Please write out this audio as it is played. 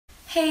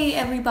Hey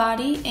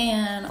everybody,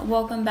 and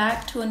welcome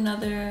back to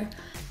another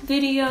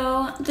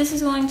video. This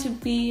is going to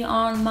be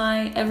on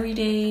my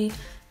everyday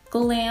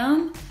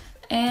glam,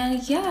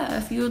 and yeah,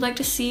 if you would like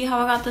to see how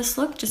I got this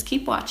look, just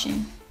keep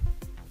watching.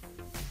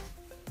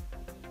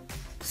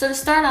 So to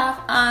start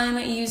off, I'm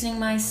using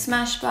my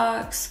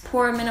Smashbox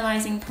Pore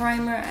Minimizing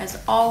Primer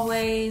as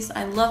always.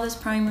 I love this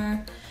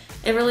primer.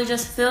 It really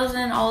just fills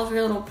in all of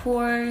your little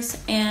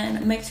pores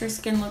and makes your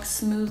skin look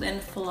smooth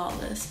and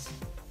flawless.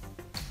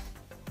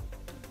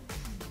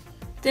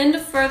 Then to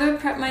further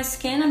prep my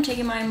skin, I'm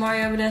taking my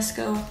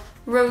Badescu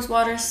Rose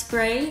Water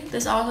Spray.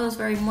 This also is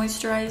very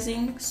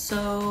moisturizing,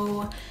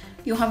 so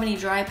you won't have any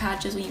dry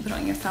patches when you put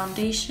on your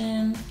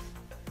foundation.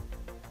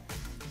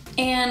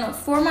 And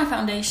for my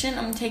foundation,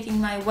 I'm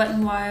taking my Wet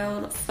n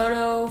Wild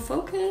Photo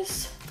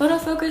Focus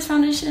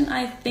foundation,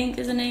 I think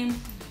is the name.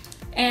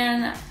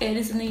 And it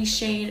is in the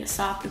shade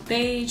Soft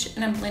Beige,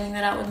 and I'm blending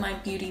that out with my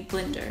Beauty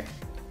Blender.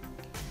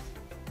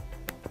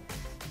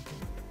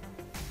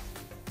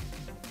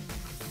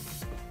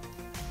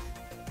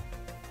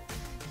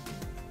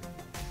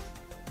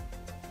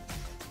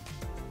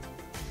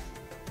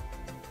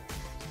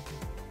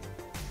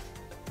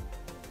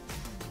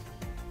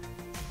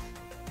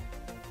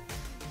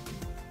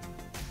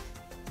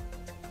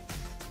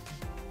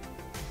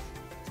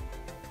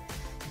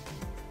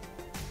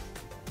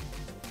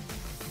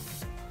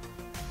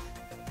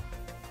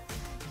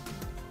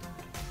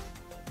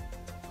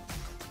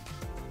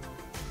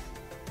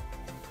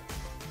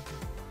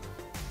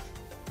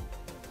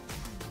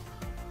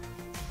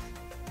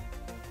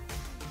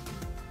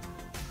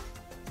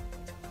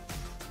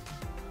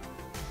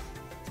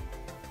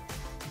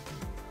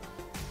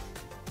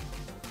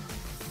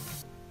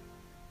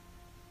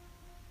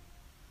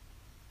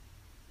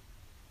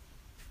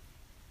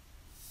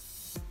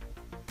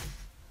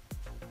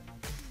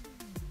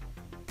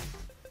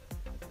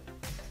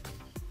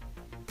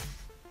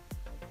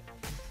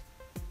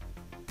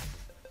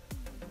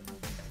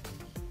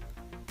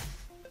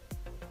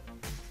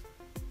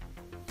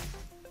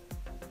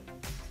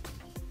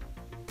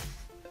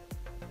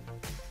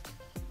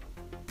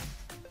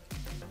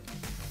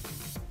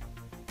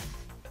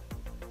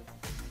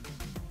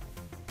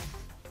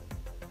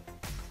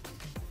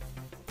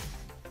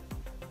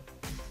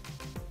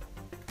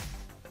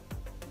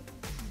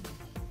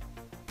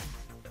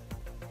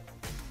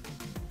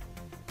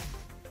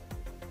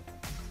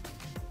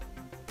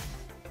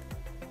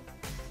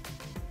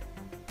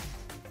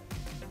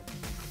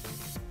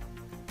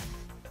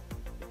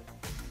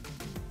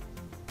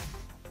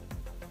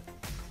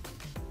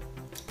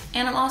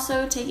 And I'm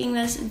also taking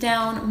this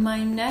down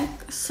my neck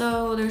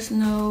so there's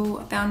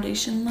no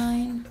foundation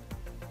line.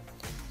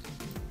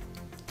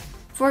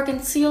 For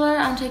concealer,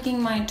 I'm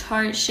taking my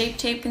Tarte Shape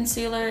Tape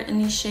Concealer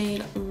in the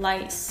shade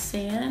Light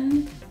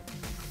Sand.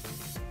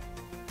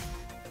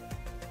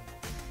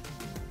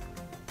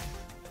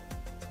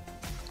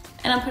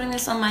 And I'm putting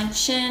this on my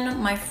chin,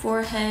 my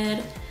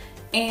forehead,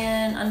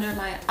 and under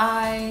my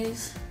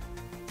eyes,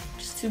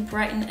 just to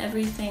brighten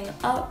everything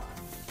up.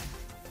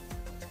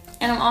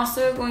 And I'm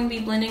also going to be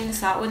blending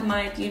this out with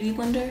my Beauty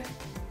Blender.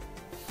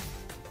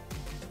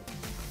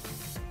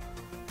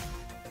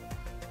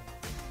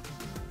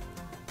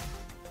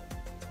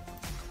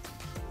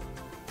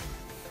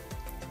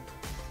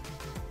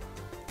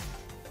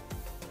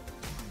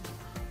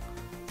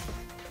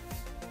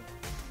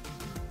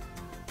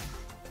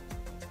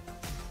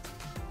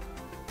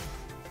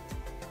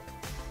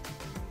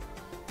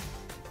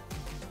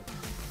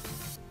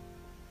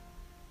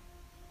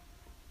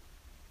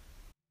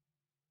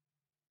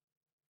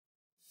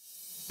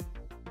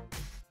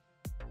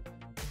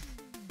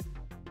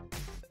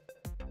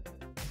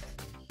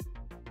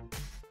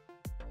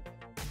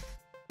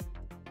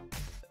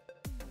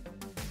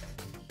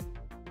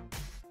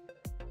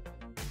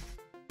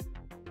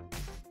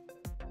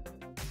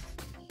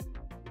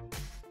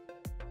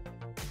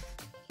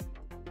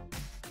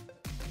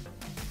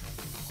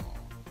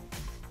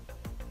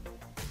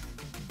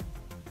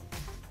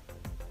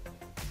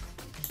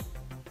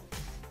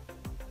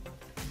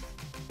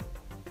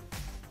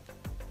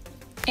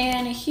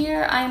 And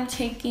here I'm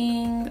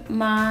taking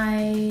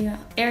my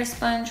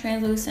Airspun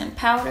translucent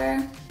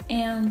powder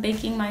and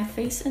baking my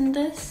face in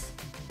this.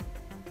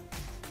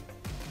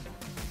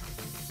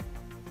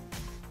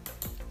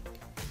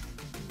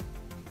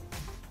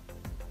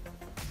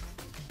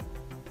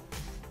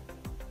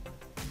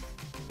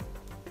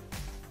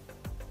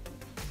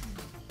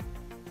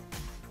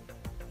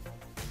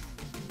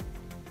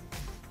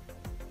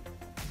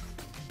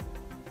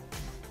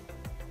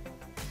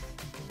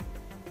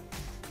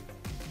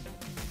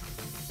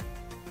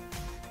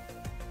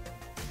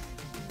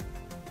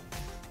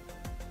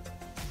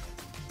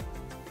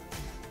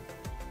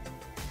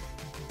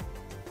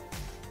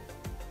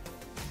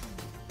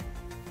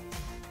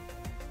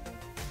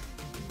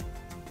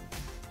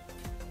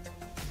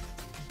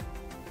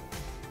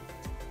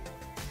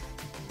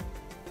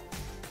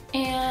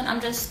 And I'm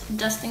just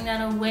dusting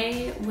that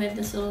away with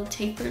this little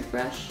tapered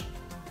brush.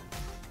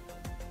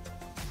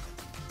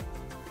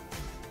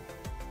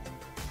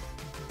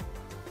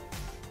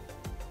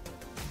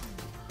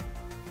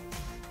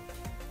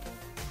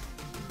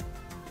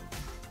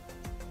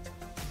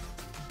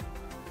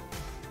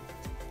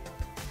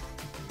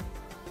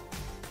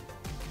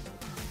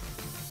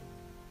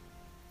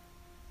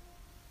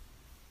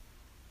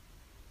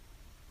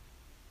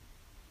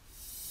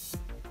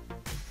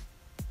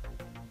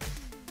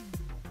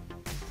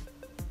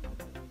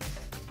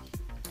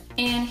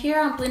 And here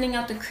I'm blending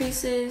out the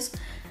creases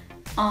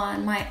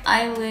on my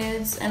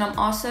eyelids, and I'm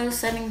also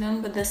setting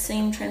them with the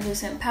same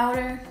translucent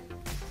powder.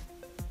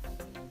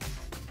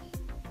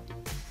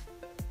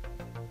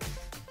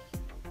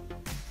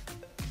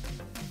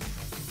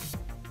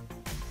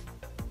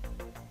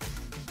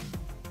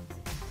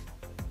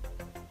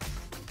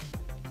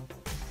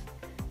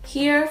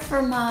 Here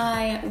for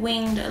my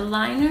winged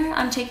liner,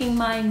 I'm taking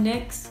my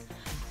NYX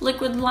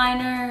liquid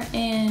liner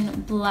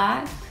in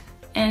black.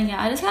 And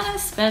yeah, I just kind of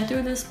sped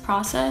through this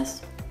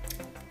process.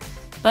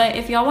 But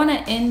if y'all want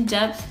an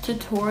in-depth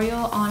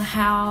tutorial on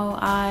how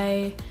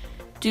I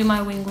do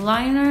my wing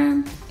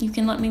liner, you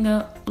can let me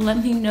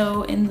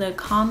know in the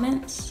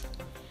comments.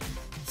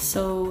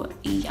 So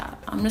yeah,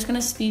 I'm just gonna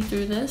speed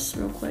through this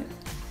real quick.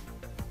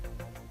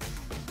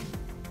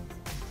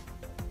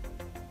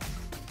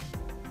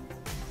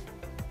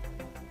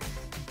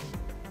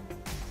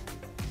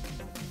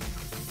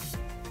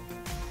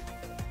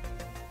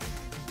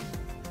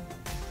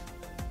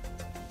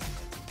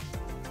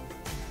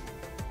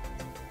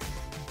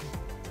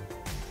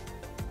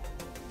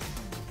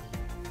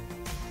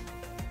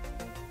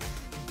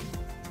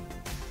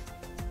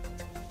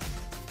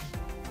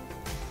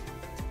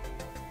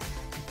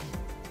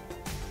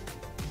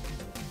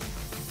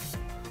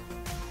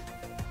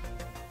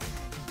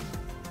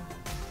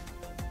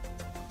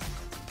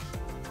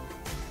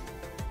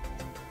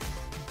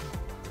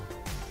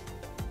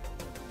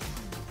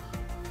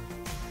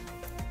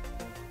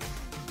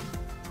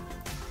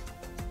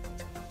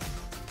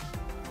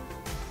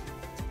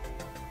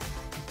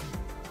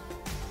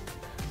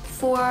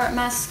 For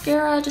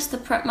mascara, just to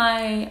prep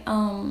my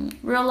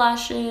real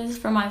lashes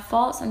for my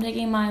false, I'm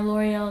taking my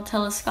Loreal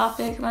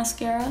telescopic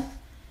mascara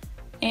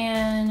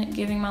and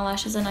giving my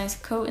lashes a nice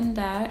coat in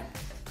that.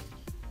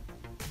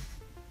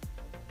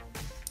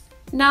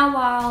 Now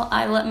while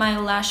I let my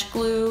lash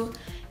glue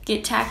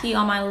get tacky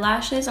on my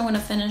lashes, I'm going to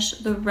finish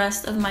the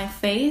rest of my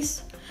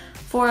face.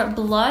 For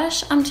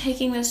blush, I'm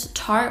taking this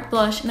Tarte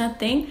blush, and I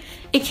think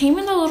it came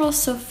in the little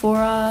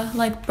Sephora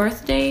like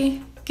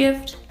birthday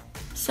gift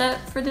set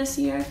for this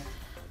year.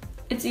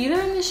 It's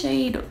either in the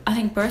shade, I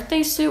think,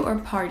 Birthday Suit or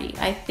Party.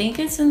 I think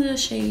it's in the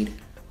shade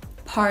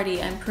Party,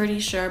 I'm pretty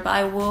sure, but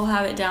I will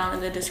have it down in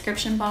the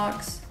description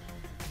box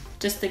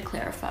just to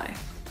clarify.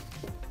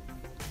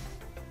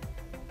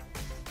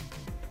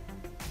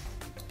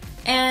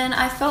 And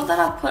I felt that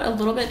I put a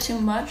little bit too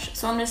much,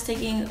 so I'm just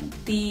taking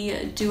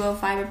the Duo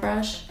Fiber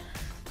Brush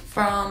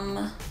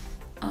from,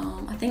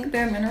 I think,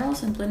 Bare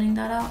Minerals, and blending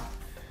that out.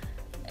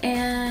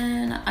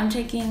 And I'm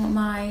taking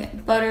my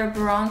butter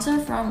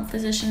bronzer from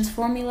Physicians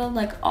Formula,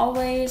 like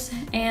always,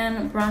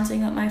 and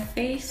bronzing up my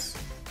face.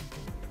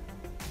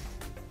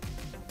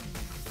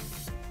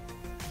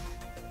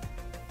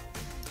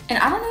 And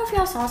I don't know if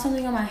y'all saw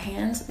something on my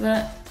hands,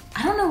 but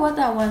I don't know what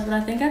that was, but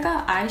I think I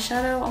got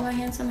eyeshadow on my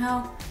hand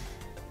somehow,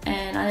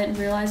 and I didn't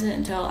realize it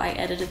until I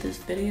edited this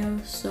video,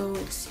 so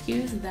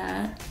excuse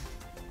that.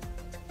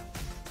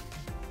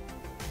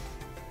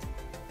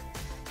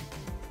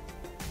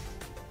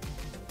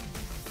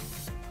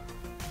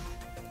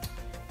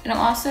 And I'm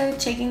also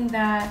taking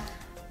that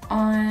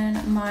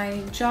on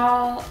my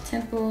jaw,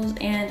 temples,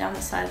 and down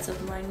the sides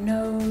of my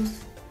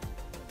nose.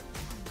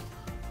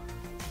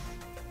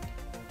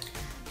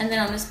 And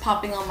then I'm just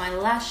popping on my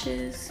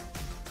lashes.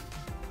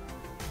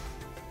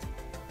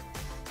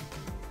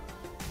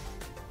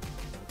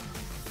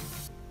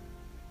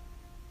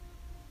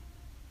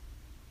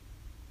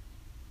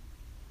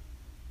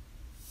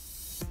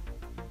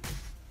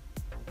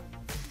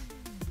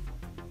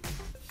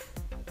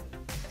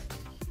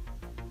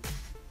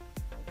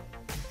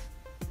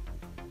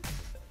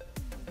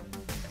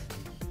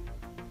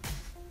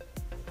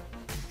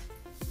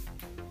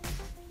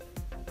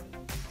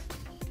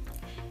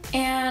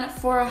 And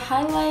for a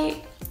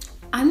highlight,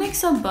 I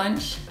mix a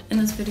bunch in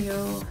this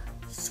video.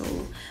 So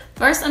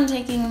first I'm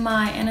taking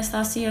my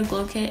Anastasia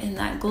Glow Kit in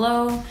that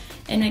glow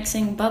and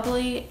mixing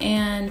bubbly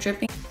and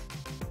dripping.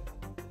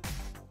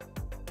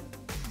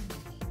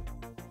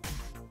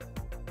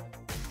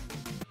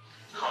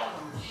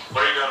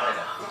 What are you doing right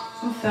now?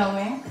 I'm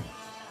filming.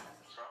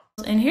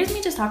 And here's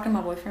me just talking to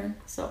my boyfriend.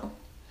 So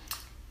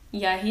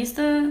yeah, he's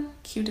the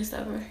cutest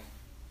ever.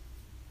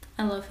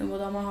 I love him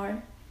with all my heart.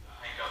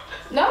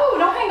 No,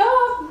 don't hang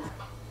up.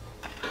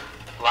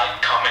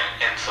 Like, comment,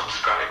 and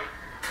subscribe.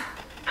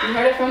 You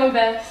heard it from the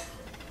best.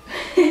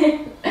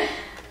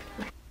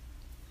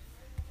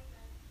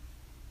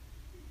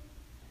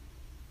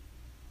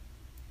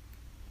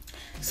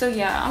 So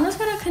yeah, I'm just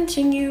gonna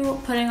continue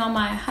putting on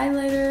my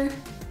highlighter.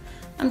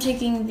 I'm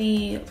taking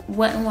the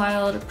Wet n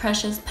Wild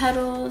Precious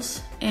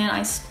Petals and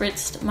I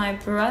spritzed my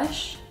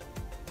brush.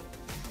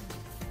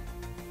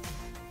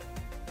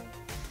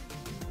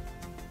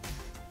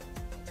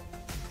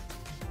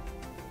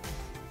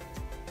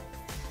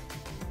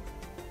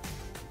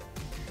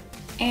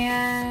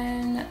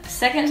 And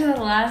second to the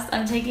last,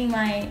 I'm taking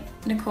my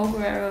Nicole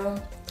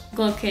Guerrero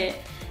Glow Kit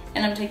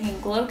and I'm taking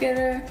Glow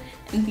Getter.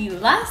 And the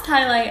last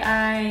highlight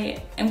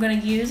I am going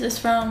to use is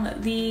from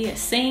the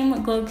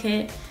same Glow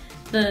Kit,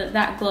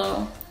 that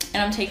glow.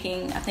 And I'm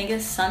taking, I think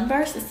it's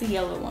Sunburst. It's the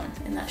yellow one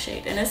in that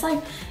shade. And it's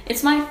like,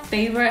 it's my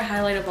favorite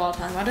highlight of all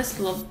time. I just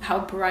love how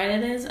bright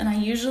it is. And I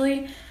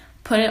usually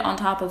put it on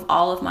top of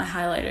all of my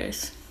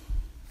highlighters.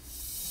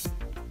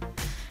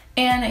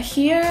 And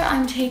here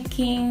I'm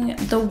taking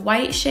the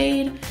white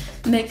shade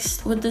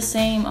mixed with the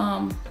same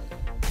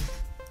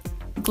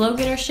Glow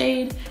Getter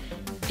shade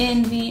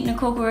in the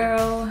Nicole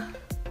Guerrero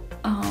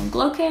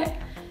Glow Kit.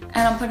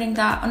 And I'm putting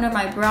that under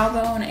my brow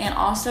bone and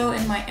also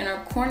in my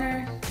inner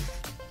corner.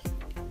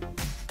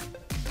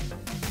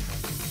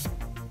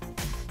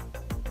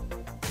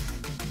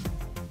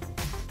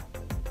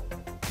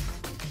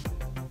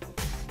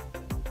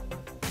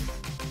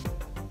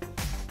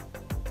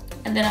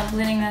 And then I'm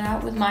blending that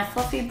out with my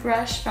fluffy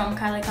brush from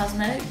Balm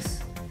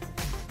Cosmetics.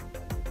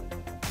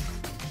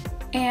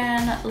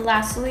 And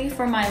lastly,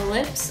 for my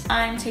lips,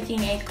 I'm taking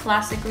a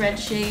classic red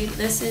shade.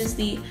 This is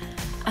the,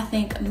 I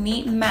think,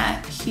 Meet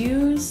Matte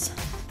Hughes.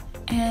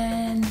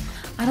 And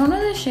I don't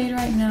know the shade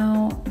right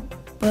now,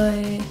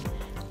 but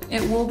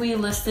it will be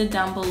listed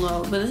down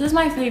below. But this is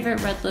my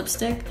favorite red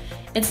lipstick.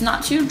 It's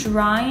not too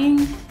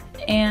drying,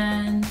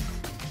 and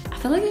I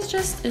feel like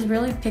it's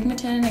really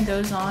pigmented and it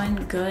goes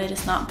on good.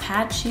 It's not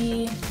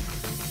patchy.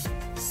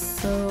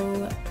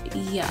 So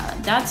yeah,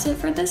 that's it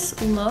for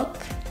this look.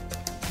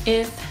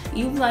 If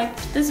you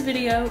liked this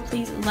video,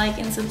 please like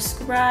and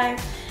subscribe.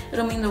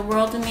 It'll mean the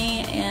world to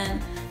me,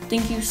 and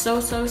thank you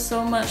so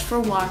much for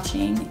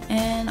watching,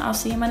 and I'll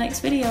see you in my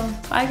next video.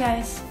 Bye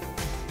guys.